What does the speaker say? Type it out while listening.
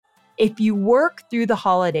If you work through the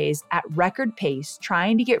holidays at record pace,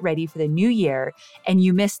 trying to get ready for the new year, and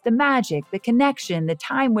you miss the magic, the connection, the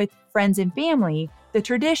time with friends and family, the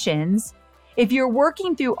traditions, if you're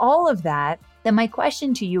working through all of that, then my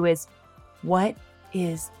question to you is, what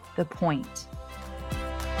is the point?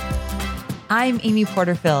 I'm Amy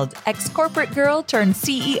Porterfield, ex-corporate girl turned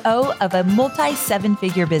CEO of a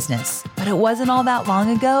multi-seven-figure business. But it wasn't all that long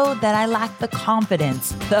ago that I lacked the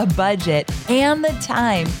confidence, the budget, and the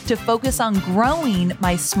time to focus on growing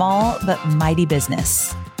my small but mighty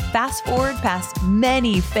business. Fast forward past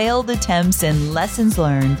many failed attempts and lessons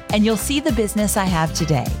learned, and you'll see the business I have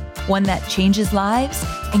today. One that changes lives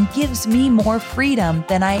and gives me more freedom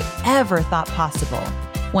than I ever thought possible.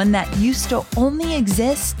 One that used to only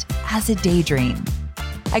exist as a daydream.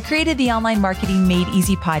 I created the Online Marketing Made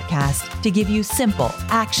Easy podcast to give you simple,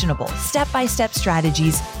 actionable, step-by-step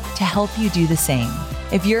strategies to help you do the same.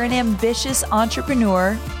 If you're an ambitious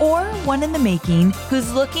entrepreneur or one in the making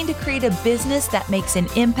who's looking to create a business that makes an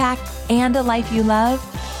impact and a life you love,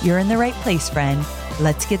 you're in the right place, friend.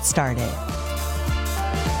 Let's get started.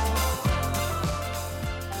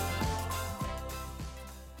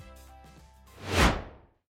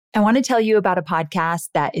 I want to tell you about a podcast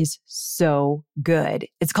that is so good.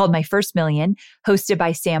 It's called My First Million, hosted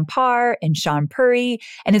by Sam Parr and Sean Puri,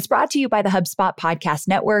 and it's brought to you by the HubSpot Podcast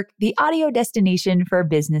Network, the audio destination for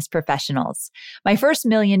business professionals. My First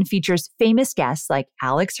Million features famous guests like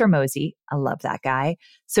Alex Hormozi, I love that guy,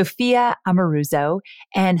 Sophia Amoruso,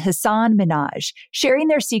 and Hassan Minaj, sharing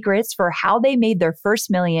their secrets for how they made their first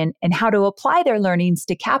million and how to apply their learnings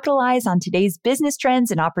to capitalize on today's business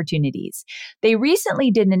trends and opportunities. They recently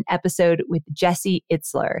did an episode with Jesse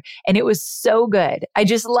Itzler, and it was so good. I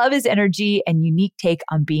just love his energy and unique take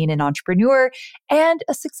on being an entrepreneur and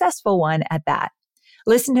a successful one at that.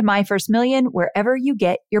 Listen to My First Million wherever you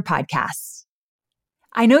get your podcasts.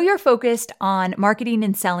 I know you're focused on marketing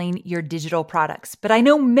and selling your digital products, but I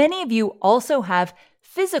know many of you also have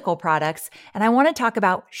physical products, and I want to talk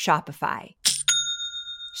about Shopify.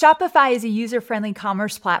 Shopify is a user-friendly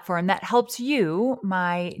commerce platform that helps you,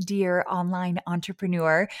 my dear online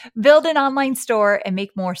entrepreneur, build an online store and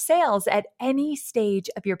make more sales at any stage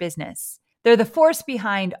of your business. They're the force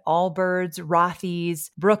behind Allbirds,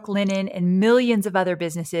 Rothy's, Brooklinen, and millions of other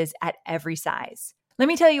businesses at every size. Let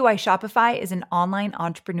me tell you why Shopify is an online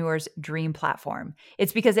entrepreneur's dream platform.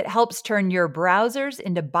 It's because it helps turn your browsers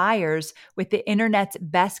into buyers with the internet's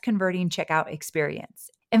best converting checkout experience.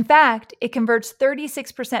 In fact, it converts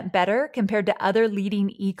 36% better compared to other leading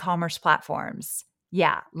e-commerce platforms.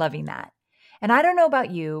 Yeah, loving that. And I don't know about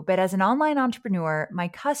you, but as an online entrepreneur, my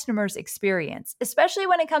customers' experience, especially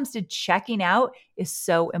when it comes to checking out, is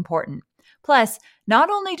so important. Plus, not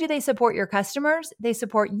only do they support your customers, they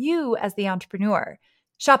support you as the entrepreneur.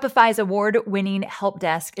 Shopify's award-winning help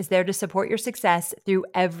desk is there to support your success through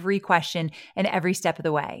every question and every step of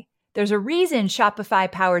the way. There's a reason Shopify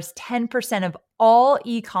powers 10% of all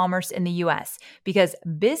e-commerce in the US, because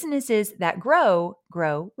businesses that grow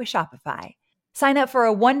with Shopify. Sign up for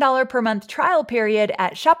a $1 per month trial period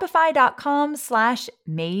at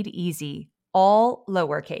shopify.com/madeeasy, all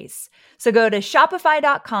lowercase. So go to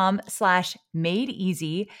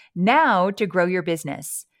shopify.com/madeeasy now to grow your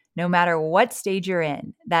business, no matter what stage you're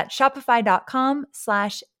in. That's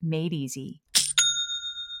shopify.com/madeeasy.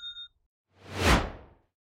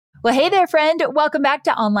 Well, hey there, friend. Welcome back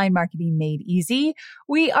to Online Marketing Made Easy.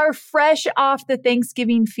 We are fresh off the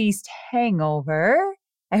Thanksgiving feast hangover.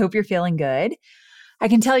 I hope you're feeling good. I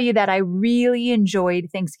can tell you that I really enjoyed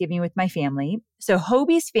Thanksgiving with my family. So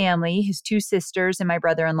Hobie's family, his two sisters and my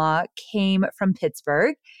brother-in-law, came from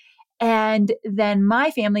Pittsburgh. And then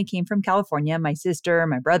my family came from California, my sister,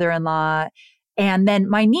 my brother-in-law. And then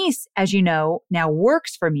my niece, as you know, now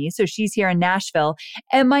works for me. So she's here in Nashville.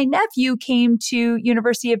 And my nephew came to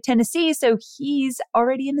University of Tennessee. So he's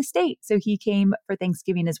already in the state. So he came for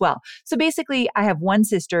Thanksgiving as well. So basically, I have one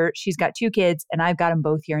sister. She's got two kids, and I've got them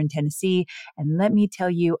both here in Tennessee. And let me tell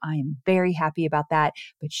you, I am very happy about that.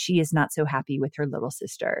 But she is not so happy with her little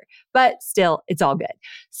sister. But still, it's all good.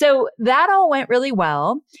 So that all went really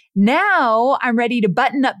well. Now I'm ready to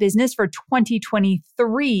button up business for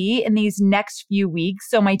 2023 in these next few weeks.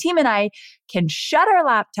 So my team and I can shut our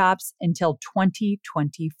laptops until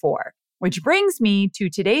 2024, which brings me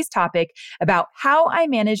to today's topic about how I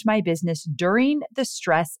manage my business during the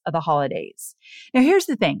stress of the holidays. Now, here's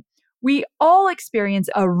the thing. We all experience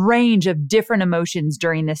a range of different emotions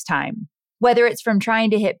during this time. Whether it's from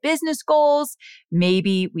trying to hit business goals,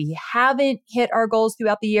 maybe we haven't hit our goals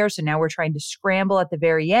throughout the year, so now we're trying to scramble at the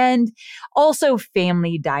very end. Also,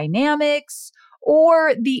 family dynamics,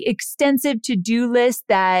 or the extensive to-do list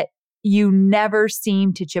that you never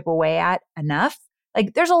seem to chip away at enough.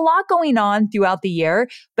 Like there's a lot going on throughout the year,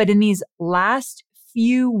 but in these last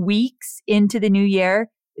few weeks into the new year,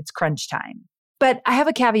 it's crunch time. But I have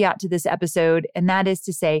a caveat to this episode, and that is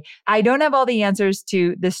to say, I don't have all the answers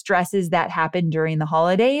to the stresses that happen during the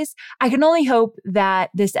holidays. I can only hope that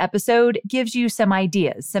this episode gives you some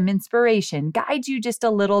ideas, some inspiration, guides you just a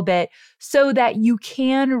little bit so that you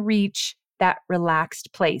can reach that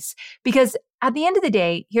relaxed place. Because at the end of the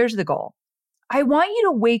day, here's the goal. I want you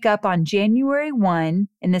to wake up on January 1,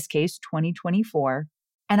 in this case, 2024,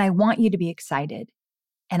 and I want you to be excited,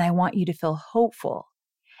 and I want you to feel hopeful,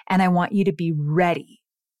 and I want you to be ready.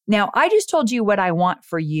 Now, I just told you what I want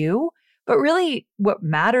for you, but really what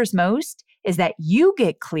matters most is that you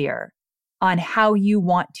get clear on how you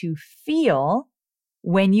want to feel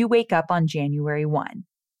when you wake up on January 1.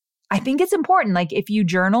 I think it's important, like if you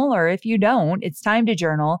journal or if you don't, it's time to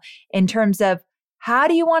journal in terms of how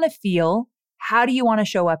do you want to feel? How do you want to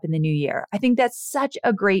show up in the new year? I think that's such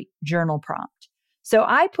a great journal prompt. So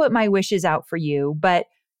I put my wishes out for you, but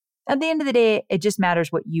at the end of the day, it just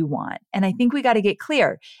matters what you want. And I think we got to get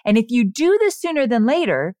clear. And if you do this sooner than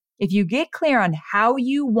later, if you get clear on how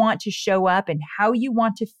you want to show up and how you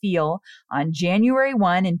want to feel on January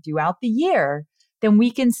 1 and throughout the year, then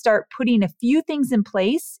we can start putting a few things in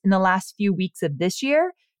place in the last few weeks of this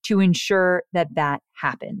year to ensure that that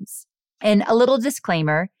happens. And a little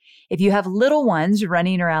disclaimer, if you have little ones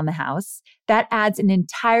running around the house, that adds an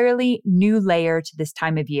entirely new layer to this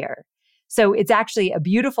time of year. So it's actually a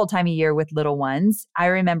beautiful time of year with little ones. I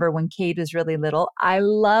remember when Cade was really little, I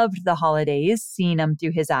loved the holidays, seeing them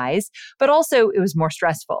through his eyes, but also it was more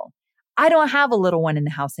stressful. I don't have a little one in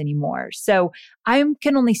the house anymore. So I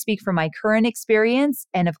can only speak from my current experience.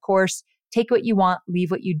 And of course, take what you want,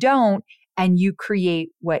 leave what you don't, and you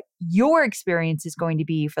create what your experience is going to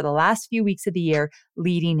be for the last few weeks of the year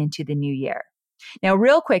leading into the new year. Now,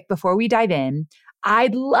 real quick, before we dive in,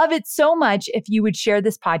 I'd love it so much if you would share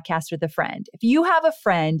this podcast with a friend. If you have a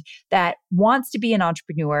friend that wants to be an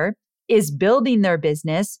entrepreneur, is building their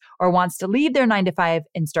business, or wants to leave their 9-to-5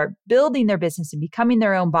 and start building their business and becoming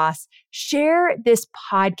their own boss, share this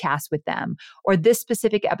podcast with them or this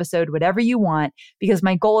specific episode, whatever you want, because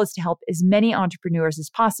my goal is to help as many entrepreneurs as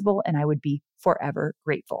possible, and I would be forever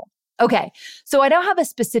grateful. Okay, so I don't have a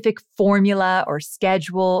specific formula or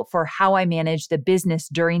schedule for how I manage the business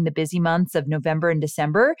during the busy months of November and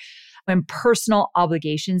December when personal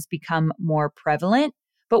obligations become more prevalent.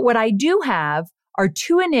 But what I do have are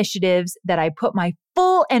 2 initiatives that I put my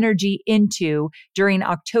full energy into during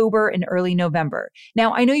October and early November.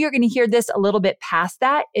 Now, I know you're going to hear this a little bit past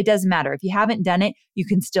that. It doesn't matter. If you haven't done it, you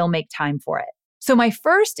can still make time for it. So my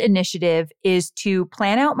first initiative is to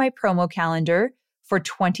plan out my promo calendar for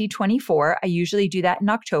 2024. I usually do that in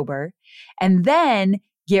October, and then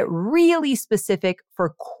get really specific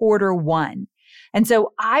for quarter 1. And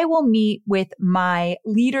so I will meet with my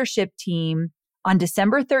leadership team on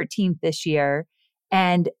December 13th this year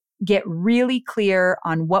and get really clear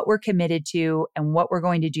on what we're committed to and what we're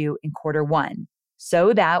going to do in quarter 1,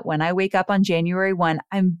 so that when I wake up on January 1,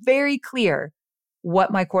 I'm very clear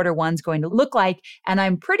what my quarter 1 is going to look like. And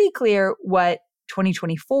I'm pretty clear what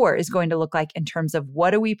 2024 is going to look like in terms of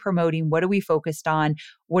what are we promoting? What are we focused on?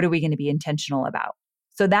 What are we going to be intentional about?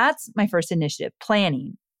 So that's my first initiative,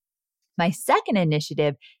 planning. My second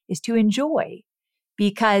initiative is to enjoy,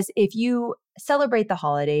 because if you celebrate the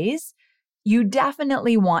holidays, you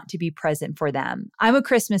definitely want to be present for them. I'm a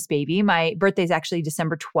Christmas baby. My birthday is actually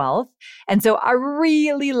December 12th. And so I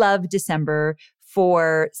really love December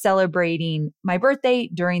for celebrating my birthday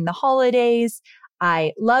during the holidays.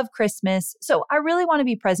 I love Christmas. So I really want to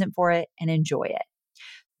be present for it and enjoy it.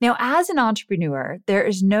 Now, as an entrepreneur, there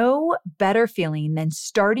is no better feeling than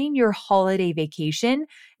starting your holiday vacation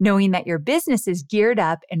knowing that your business is geared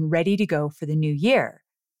up and ready to go for the new year.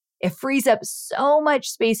 It frees up so much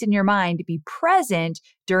space in your mind to be present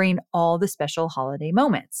during all the special holiday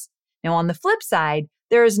moments. Now, on the flip side,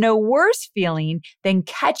 there is no worse feeling than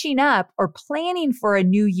catching up or planning for a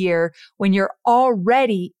new year when you're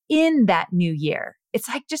already in that new year. It's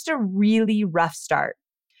like just a really rough start.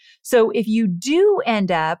 So if you do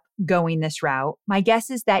end up going this route, my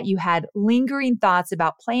guess is that you had lingering thoughts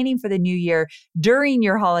about planning for the new year during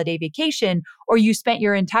your holiday vacation, or you spent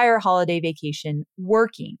your entire holiday vacation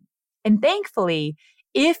working. And thankfully,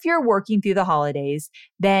 if you're working through the holidays,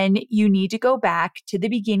 then you need to go back to the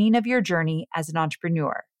beginning of your journey as an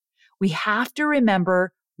entrepreneur. We have to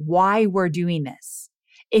remember why we're doing this.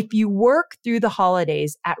 If you work through the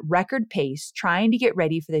holidays at record pace, trying to get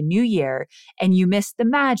ready for the new year, and you miss the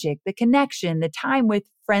magic, the connection, the time with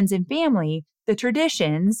friends and family, the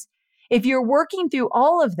traditions, If you're working through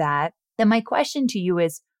all of that, then my question to you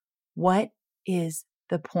is, what is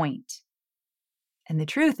the point? And the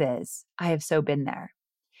truth is, I have so been there.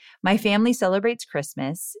 My family celebrates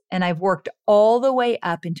Christmas, and I've worked all the way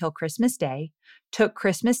up until Christmas Day, took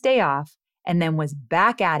Christmas Day off, and then was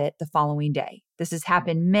back at it the following day. This has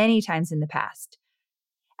happened many times in the past.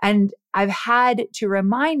 And I've had to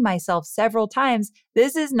remind myself several times,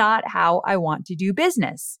 this is not how I want to do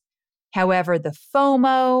business. However, the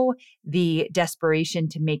FOMO, the desperation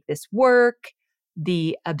to make this work,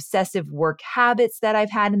 the obsessive work habits that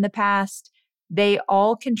I've had in the past, they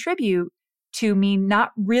all contribute to me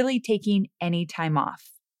not really taking any time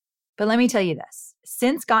off. But let me tell you this,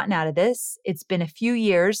 since gotten out of this, it's been a few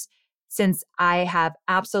years since I have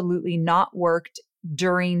absolutely not worked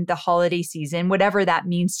during the holiday season, whatever that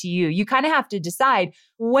means to you. You kind of have to decide,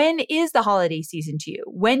 when is the holiday season to you?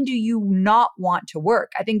 When do you not want to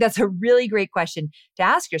work? I think that's a really great question to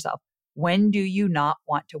ask yourself. When do you not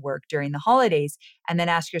want to work during the holidays? And then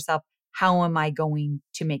ask yourself, how am I going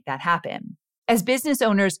to make that happen? As business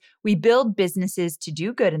owners, we build businesses to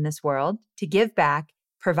do good in this world, to give back,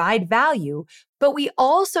 provide value, but we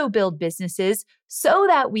also build businesses so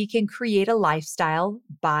that we can create a lifestyle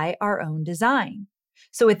by our own design.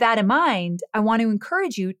 So with that in mind, I want to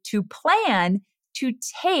encourage you to plan to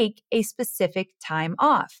take a specific time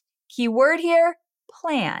off. Key word here,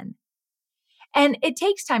 plan. And it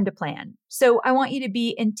takes time to plan. So I want you to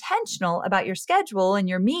be intentional about your schedule and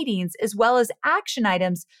your meetings, as well as action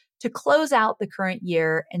items to close out the current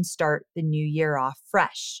year and start the new year off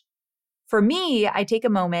fresh. For me, I take a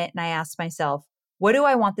moment and I ask myself, what do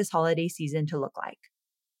I want this holiday season to look like?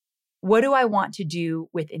 What do I want to do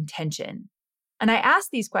with intention? And I ask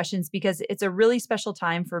these questions because it's a really special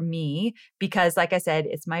time for me because, like I said,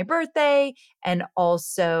 it's my birthday and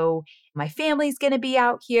also my family's going to be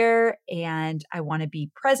out here and I want to be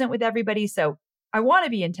present with everybody. So I want to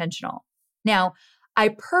be intentional. Now,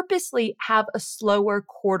 I purposely have a slower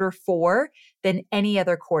Q4 than any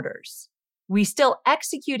other quarters. We still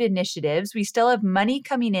execute initiatives. We still have money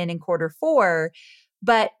coming in Q4,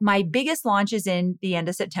 but my biggest launch is in the end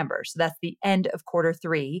of September. So that's the end of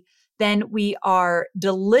Q3. Then we are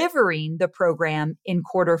delivering the program in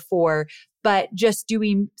Q4, but just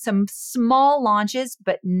doing some small launches,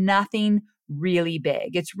 but nothing really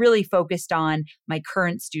big. It's really focused on my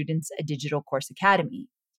current students at Digital Course Academy.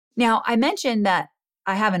 Now, I mentioned that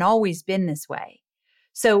I haven't always been this way.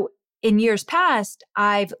 So in years past,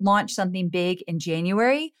 I've launched something big in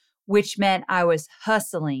January, which meant I was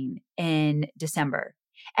hustling in December.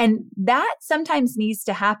 And that sometimes needs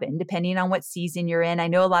to happen depending on what season you're in. I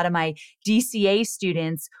know a lot of my DCA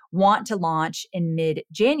students want to launch in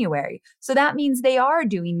mid-January. So that means they are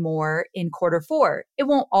doing more in Q4. It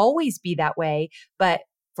won't always be that way, but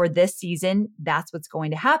for this season, that's what's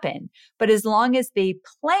going to happen. But as long as they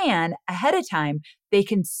plan ahead of time, they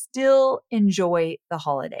can still enjoy the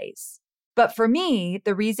holidays. But for me,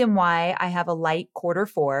 the reason why I have a light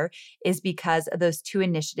Q4 is because of those two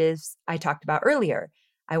initiatives I talked about earlier.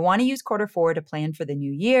 I want to use Q4 to plan for the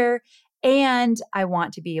new year, and I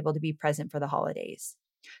want to be able to be present for the holidays.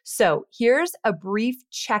 So here's a brief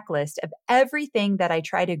checklist of everything that I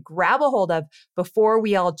try to grab a hold of before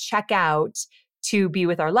we all check out to be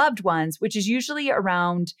with our loved ones, which is usually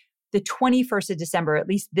around the 21st of December. At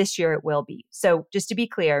least this year it will be. So just to be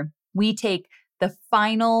clear, we take the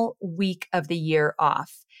final week of the year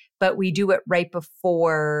off, but we do it right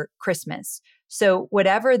before Christmas. So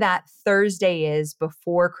whatever that Thursday is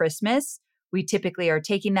before Christmas, we typically are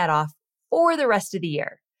taking that off for the rest of the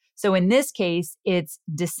year. So in this case, it's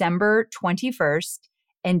December 21st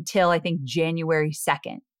until I think January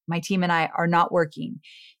 2nd. My team and I are not working.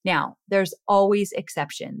 Now, there's always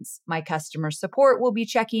exceptions. My customer support will be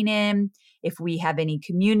checking in. If we have any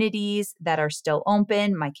communities that are still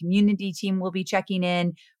open, my community team will be checking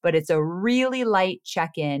in, but it's a really light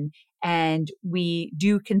check-in. And we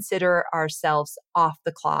do consider ourselves off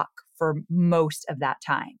the clock for most of that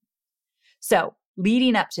time. So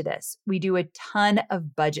leading up to this, we do a ton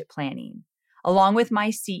of budget planning. Along with my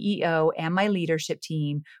CEO and my leadership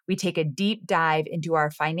team, we take a deep dive into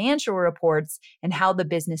our financial reports and how the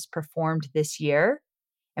business performed this year.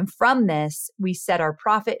 And from this, we set our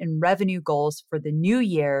profit and revenue goals for the new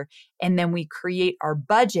year. And then we create our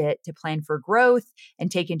budget to plan for growth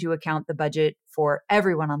and take into account the budget for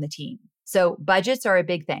everyone on the team. So budgets are a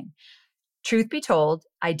big thing. Truth be told,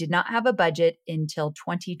 I did not have a budget until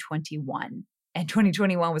 2021. And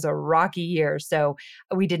 2021 was a rocky year. So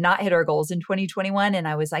we did not hit our goals in 2021. And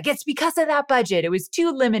I was like, it's because of that budget. It was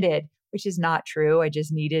too limited. which is not true. I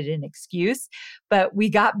just needed an excuse. But we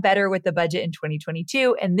got better with the budget in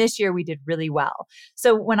 2022. And this year we did really well.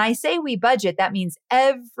 So when I say we budget, that means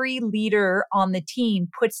every leader on the team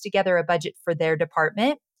puts together a budget for their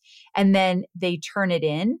department and then they turn it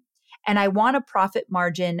in. And I want a profit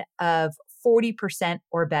margin of 40%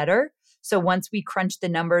 or better. So once we crunch the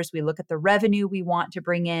numbers, we look at the revenue we want to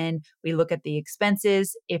bring in, we look at the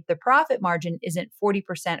expenses. If the profit margin isn't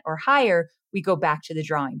 40% or higher, we go back to the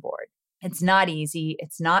drawing board. It's not easy.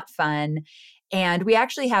 It's not fun. And we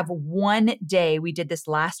actually have one day, we did this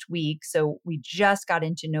last week. So we just got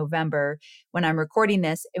into November when I'm recording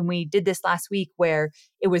this. And we did this last week where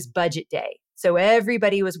it was budget day. So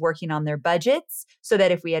everybody was working on their budgets so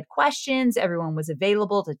that if we had questions, everyone was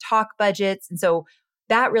available to talk budgets. And so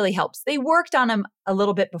that really helps. They worked on them a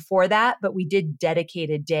little bit before that, but we did dedicate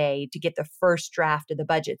a day to get the first draft of the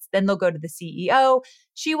budgets. Then they'll go to the CEO.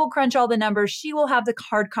 She will crunch all the numbers. She will have the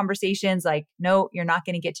hard conversations like, no, you're not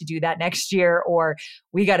going to get to do that next year, or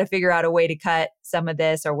we got to figure out a way to cut some of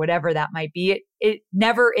this or whatever that might be. It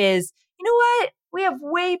never is, you know what? We have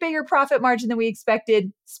way bigger profit margin than we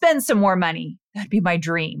expected. Spend some more money. That'd be my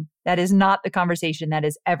dream. That is not the conversation that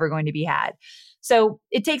is ever going to be had. So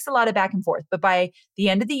it takes a lot of back and forth, but by the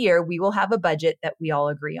end of the year, we will have a budget that we all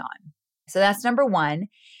agree on. So that's number one.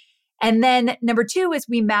 And then number two is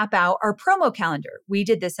we map out our promo calendar. We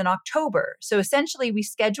did this in October. So essentially we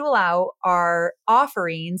schedule out our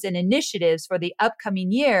offerings and initiatives for the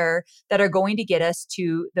upcoming year that are going to get us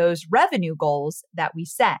to those revenue goals that we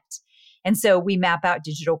set. And so we map out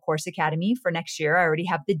Digital Course Academy for next year. I already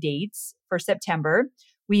have the dates for September.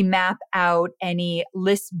 We map out any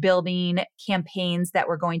list building campaigns that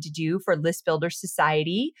we're going to do for List Builder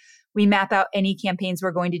Society. We map out any campaigns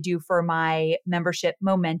we're going to do for my membership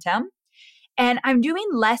Momentum. And I'm doing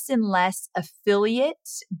less and less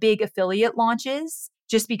big affiliate launches,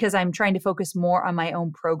 just because I'm trying to focus more on my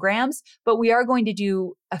own programs. But we are going to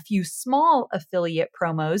do a few small affiliate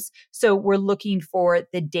promos. So we're looking for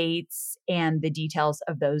the dates and the details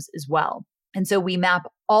of those as well. And so we map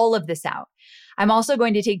all of this out. I'm also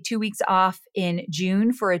going to take 2 weeks off in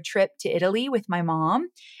June for a trip to Italy with my mom.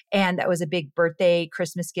 And that was a big birthday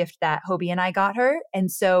Christmas gift that Hobie and I got her.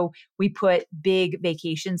 And so we put big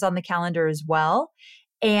vacations on the calendar as well.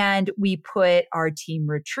 And we put our team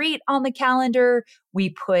retreat on the calendar.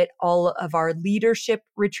 We put all of our leadership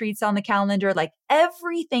retreats on the calendar. Like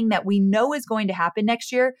everything that we know is going to happen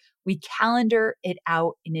next year, we calendar it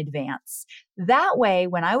out in advance. That way,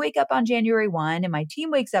 when I wake up on January 1 and my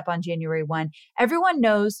team wakes up on January 1, everyone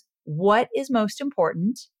knows what is most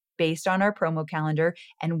important based on our promo calendar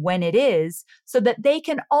and when it is, so that they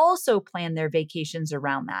can also plan their vacations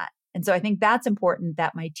around that. And so I think that's important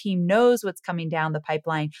that my team knows what's coming down the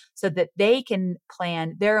pipeline so that they can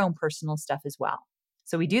plan their own personal stuff as well.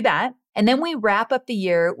 So we do that. And then we wrap up the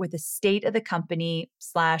year with a state of the company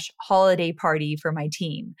 / holiday party for my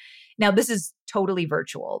team. Now, this is totally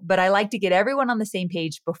virtual, but I like to get everyone on the same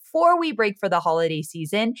page before we break for the holiday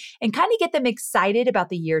season and kind of get them excited about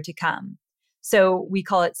the year to come. So we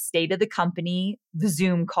call it State of the Company, the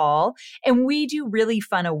Zoom call, and we do really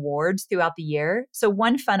fun awards throughout the year. So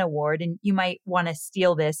one fun award, and you might want to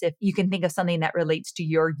steal this if you can think of something that relates to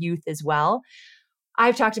your youth as well.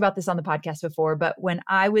 I've talked about this on the podcast before, but when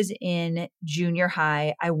I was in junior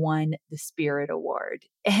high, I won the Spirit Award.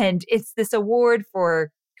 And it's this award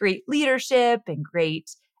for great leadership and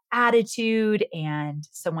great attitude and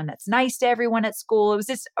someone that's nice to everyone at school. It was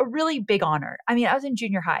just a really big honor. I mean, I was in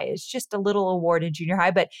junior high. It's just a little award in junior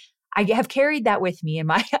high, but I have carried that with me in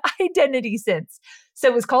my identity since. So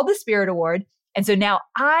it was called the Spirit Award. And so now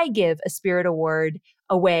I give a Spirit Award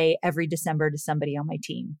away every December to somebody on my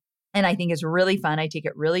team. And I think it's really fun. I take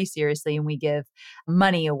it really seriously, and we give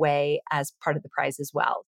money away as part of the prize as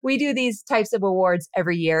well. We do these types of awards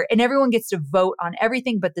every year, and everyone gets to vote on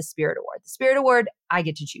everything but the Spirit Award. The Spirit Award, I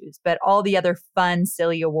get to choose, but all the other fun,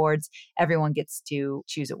 silly awards, everyone gets to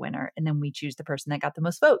choose a winner. And then we choose the person that got the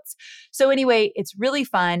most votes. So anyway, it's really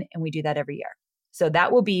fun, and we do that every year. So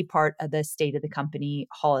that will be part of the State of the Company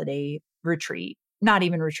holiday retreat. Not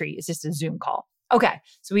even retreat, it's just a Zoom call. Okay,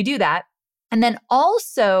 so we do that. And then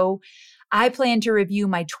also, I plan to review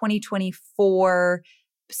my 2024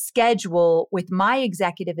 schedule with my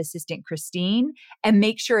executive assistant, Christine, and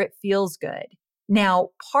make sure it feels good. Now,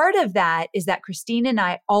 part of that is that Christine and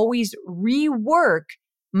I always rework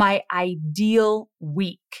my ideal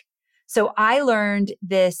week. So I learned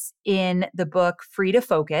this in the book Free to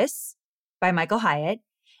Focus by Michael Hyatt,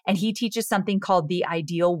 and he teaches something called the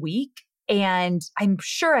ideal week. And I'm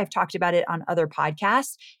sure I've talked about it on other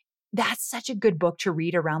podcasts. that's such a good book to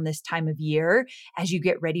read around this time of year as you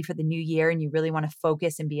get ready for the new year and you really want to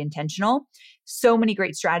focus and be intentional. So many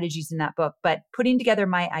great strategies in that book, but putting together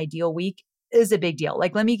my ideal week is a big deal.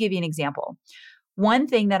 Like, let me give you an example. One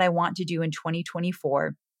thing that I want to do in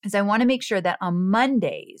 2024 is I want to make sure that on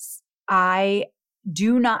Mondays, I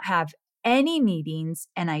do not have any meetings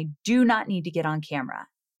and I do not need to get on camera.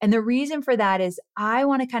 And the reason for that is I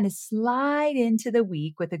want to kind of slide into the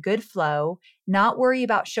week with a good flow, not worry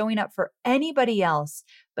about showing up for anybody else,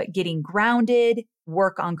 but getting grounded,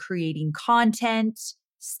 work on creating content,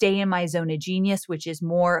 stay in my zone of genius, which is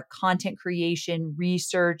more content creation,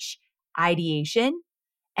 research, ideation.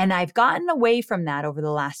 And I've gotten away from that over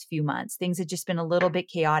the last few months. Things have just been a little bit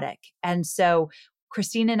chaotic. And so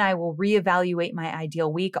Christine and I will reevaluate my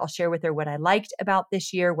ideal week. I'll share with her what I liked about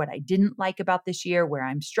this year, what I didn't like about this year, where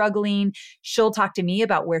I'm struggling. She'll talk to me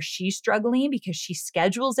about where she's struggling because she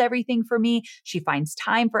schedules everything for me. She finds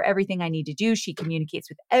time for everything I need to do. She communicates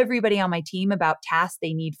with everybody on my team about tasks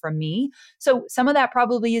they need from me. So some of that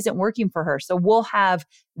probably isn't working for her. So we'll have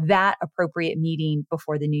that appropriate meeting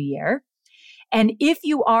before the new year. And if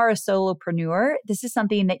you are a solopreneur, this is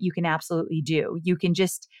something that you can absolutely do. You can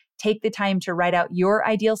just take the time to write out your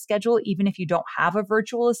ideal schedule, even if you don't have a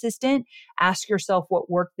virtual assistant. Ask yourself what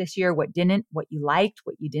worked this year, what didn't, what you liked,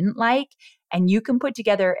 what you didn't like, and you can put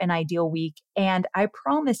together an ideal week. And I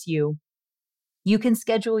promise you, you can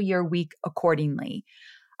schedule your week accordingly.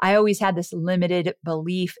 I always had this limited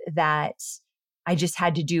belief that I just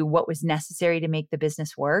had to do what was necessary to make the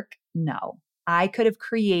business work. No. I could have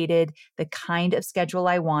created the kind of schedule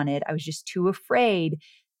I wanted. I was just too afraid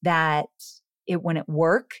that it wouldn't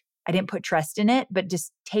work. I didn't put trust in it, but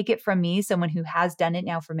just take it from me, someone who has done it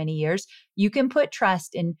now for many years. You can put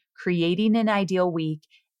trust in creating an ideal week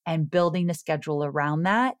and building a schedule around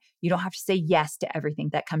that. You don't have to say yes to everything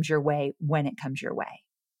that comes your way when it comes your way.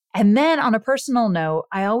 And then on a personal note,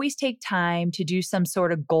 I always take time to do some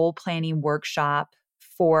sort of goal planning workshop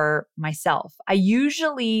for myself. I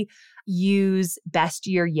usually use Best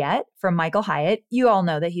Year Yet from Michael Hyatt. You all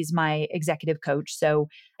know that he's my executive coach, so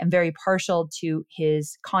I'm very partial to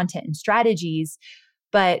his content and strategies,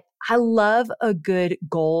 but I love a good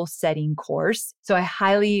goal setting course. So I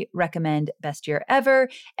highly recommend Best Year Ever.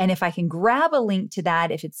 And if I can grab a link to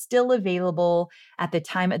that, if it's still available at the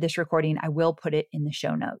time of this recording, I will put it in the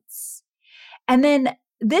show notes. And then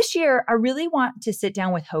this year, I really want to sit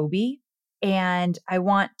down with Hobie and I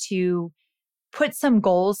want to put some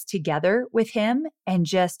goals together with him and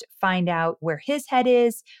just find out where his head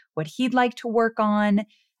is, what he'd like to work on,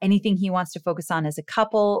 anything he wants to focus on as a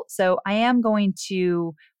couple. So I am going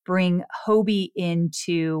to bring Hobie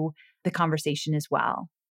into the conversation as well.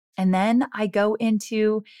 And then I go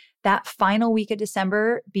into that final week of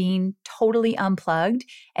December being totally unplugged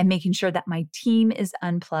and making sure that my team is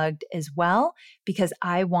unplugged as well, because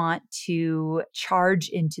I want to charge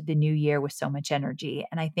into the new year with so much energy.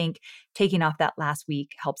 And I think taking off that last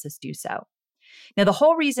week helps us do so. Now, the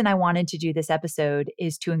whole reason I wanted to do this episode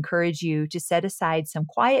is to encourage you to set aside some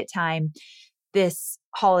quiet time this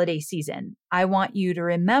holiday season. I want you to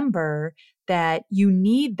remember that you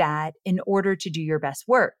need that in order to do your best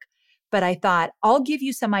work. But I thought I'll give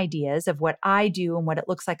you some ideas of what I do and what it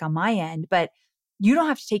looks like on my end, but you don't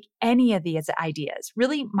have to take any of these ideas.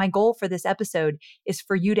 Really, my goal for this episode is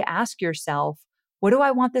for you to ask yourself, what do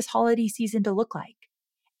I want this holiday season to look like?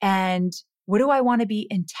 And what do I want to be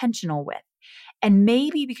intentional with? And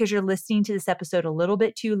maybe because you're listening to this episode a little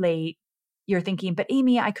bit too late, you're thinking, but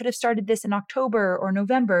Amy, I could have started this in October or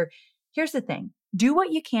November. Here's the thing. Do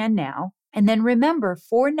what you can now. And then remember,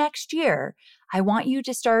 for next year, I want you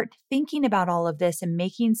to start thinking about all of this and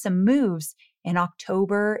making some moves in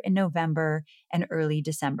October and November and early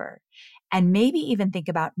December. And maybe even think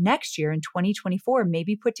about next year in 2024,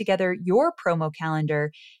 maybe put together your promo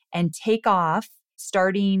calendar and take off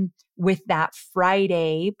starting with that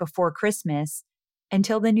Friday before Christmas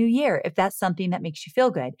until the new year, if that's something that makes you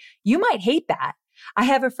feel good. You might hate that. I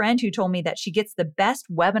have a friend who told me that she gets the best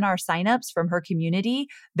webinar signups from her community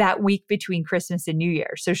that week between Christmas and New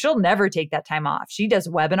Year. So she'll never take that time off. She does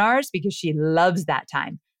webinars because she loves that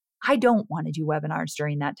time. I don't want to do webinars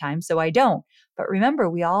during that time, so I don't. But remember,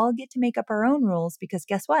 we all get to make up our own rules because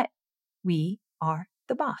guess what? We are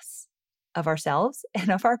the boss of ourselves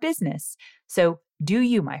and of our business. So do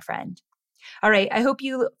you, my friend. All right. I hope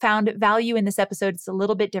you found value in this episode. It's a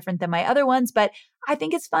little bit different than my other ones, but I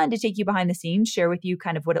think it's fun to take you behind the scenes, share with you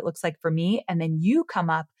kind of what it looks like for me, and then you come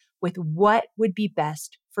up with what would be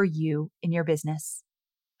best for you in your business.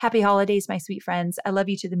 Happy holidays, my sweet friends. I love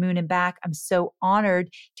you to the moon and back. I'm so honored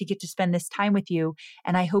to get to spend this time with you,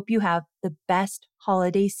 and I hope you have the best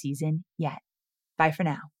holiday season yet. Bye for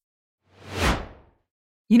now.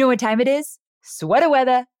 You know what time it is? Sweater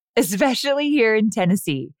weather, especially here in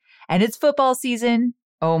Tennessee. And it's football season.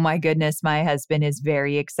 Oh my goodness, my husband is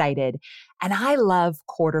very excited. And I love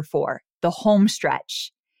Q4, the home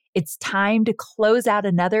stretch. It's time to close out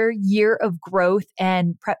another year of growth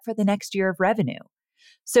and prep for the next year of revenue.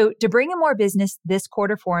 So to bring in more business this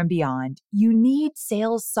Q4 and beyond, you need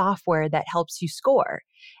sales software that helps you score.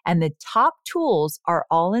 And the top tools are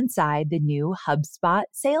all inside the new HubSpot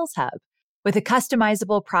Sales Hub. With a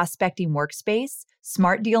customizable prospecting workspace,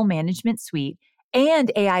 smart deal management suite,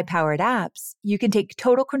 and AI-powered apps, you can take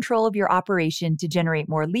total control of your operation to generate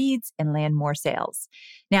more leads and land more sales.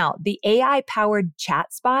 Now, the AI-powered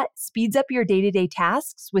chat spot speeds up your day-to-day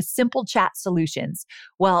tasks with simple chat solutions,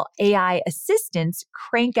 while AI assistants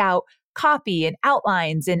crank out copy and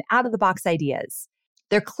outlines and out-of-the-box ideas.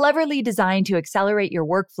 They're cleverly designed to accelerate your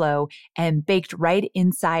workflow and baked right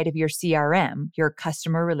inside of your CRM, your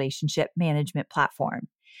customer relationship management platform.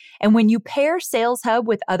 And when you pair Sales Hub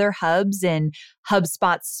with other hubs and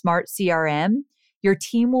HubSpot's smart CRM, your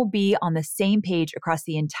team will be on the same page across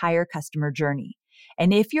the entire customer journey.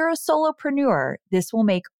 And if you're a solopreneur, this will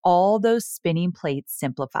make all those spinning plates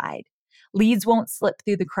simplified. Leads won't slip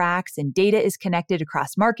through the cracks, and data is connected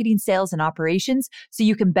across marketing, sales, and operations so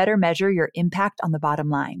you can better measure your impact on the bottom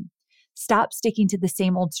line. Stop sticking to the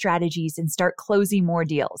same old strategies and start closing more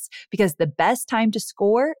deals, because the best time to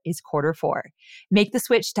score is Q4. Make the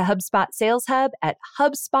switch to HubSpot Sales Hub at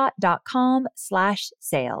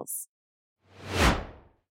HubSpot.com/sales.